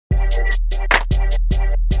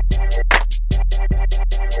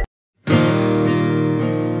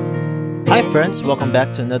Hi friends, welcome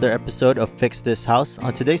back to another episode of Fix This House.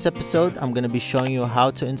 On today's episode, I'm going to be showing you how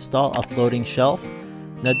to install a floating shelf.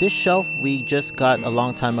 Now this shelf we just got a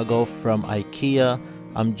long time ago from Ikea.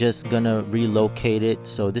 I'm just going to relocate it,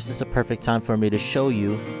 so this is a perfect time for me to show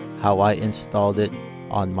you how I installed it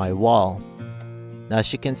on my wall. Now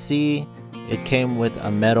as you can see, it came with a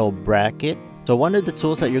metal bracket. So one of the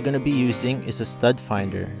tools that you're going to be using is a stud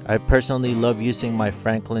finder. I personally love using my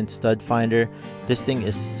Franklin stud finder. This thing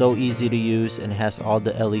is so easy to use and has all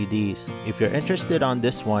the LEDs. If you're interested on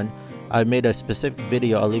this one, I made a specific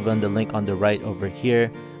video. I'll leave on the link on the right over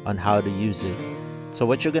here on how to use it. So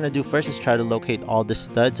what you're going to do first is try to locate all the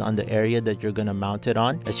studs on the area that you're going to mount it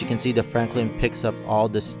on. As you can see, the Franklin picks up all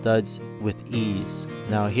the studs with ease.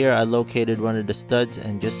 Now here I located one of the studs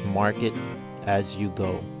and just mark it as you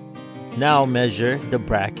go. Now measure the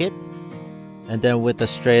bracket, and then with a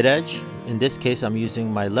straight edge, in this case I'm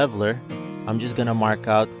using my leveler, I'm just gonna mark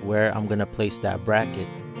out where I'm gonna place that bracket.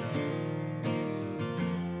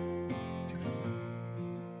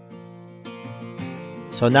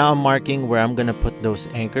 So now I'm marking where I'm gonna put those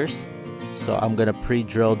anchors. So I'm gonna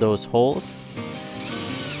pre-drill those holes.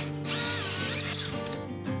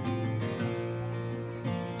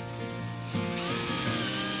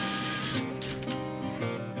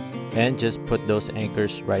 And just put those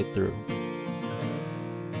anchors right through.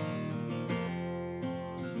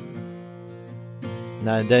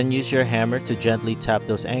 Now then use your hammer to gently tap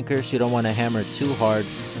those anchors. You don't want to hammer too hard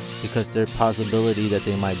because there's a possibility that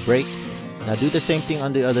they might break. Now do the same thing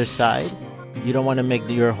on the other side. You don't want to make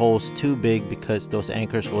your holes too big because those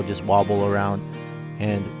anchors will just wobble around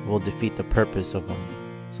and will defeat the purpose of them.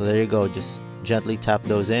 So there you go, just gently tap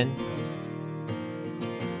those in.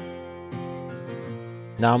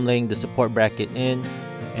 Now I'm laying the support bracket in,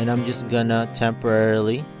 and I'm just gonna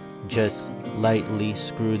temporarily just lightly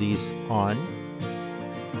screw these on.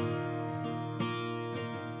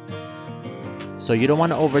 So you don't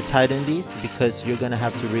want to over tighten these because you're gonna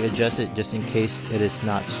have to readjust it just in case it is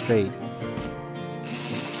not straight.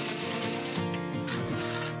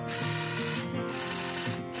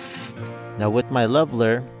 Now with my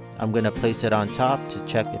leveler, I'm gonna place it on top to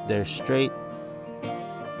check if they're straight.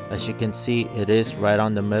 As you can see, it is right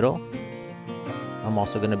on the middle. I'm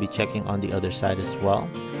also going to be checking on the other side as well.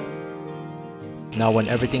 Now when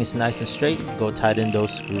everything is nice and straight, go tighten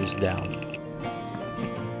those screws down.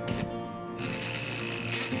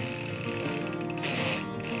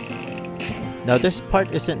 Now this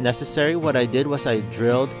part isn't necessary. What I did was I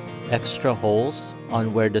drilled extra holes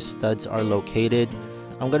on where the studs are located.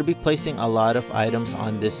 I'm going to be placing a lot of items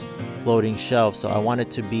on this floating shelf, so I want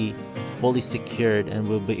it to be fully secured and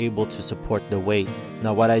will be able to support the weight.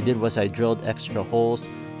 Now what I did was I drilled extra holes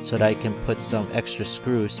so that I can put some extra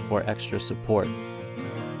screws for extra support.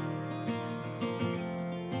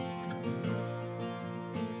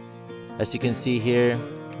 As you can see here,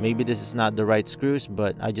 maybe this is not the right screws,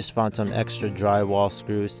 but I just found some extra drywall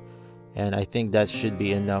screws, and I think that should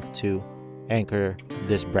be enough to anchor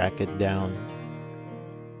this bracket down.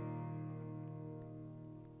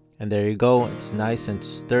 And there you go, it's nice and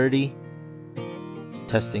sturdy.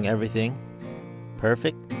 Testing everything.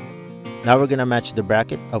 Perfect. Now we're gonna match the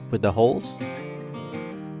bracket up with the holes.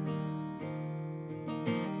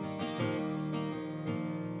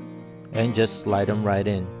 And just slide them right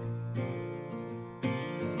in.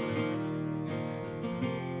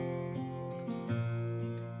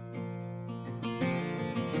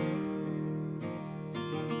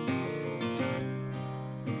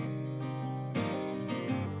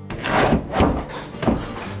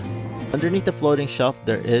 Underneath the floating shelf,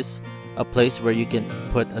 there is a place where you can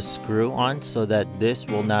put a screw on so that this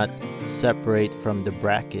will not separate from the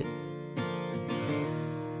bracket.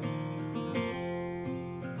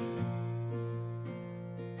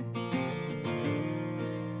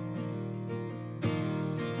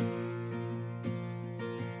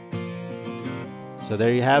 So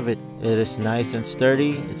there you have it. It is nice and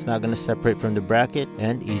sturdy. It's not going to separate from the bracket,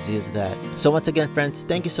 and easy as that. So once again friends,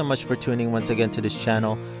 thank you so much for tuning once again to this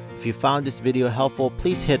channel. If you found this video helpful,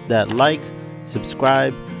 please hit that like,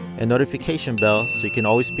 subscribe, and notification bell so you can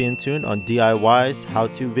always be in tune on DIYs,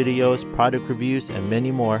 how-to videos, product reviews, and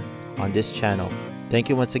many more on this channel. Thank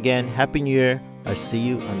you once again. Happy New Year. I'll see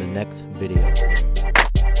you on the next video.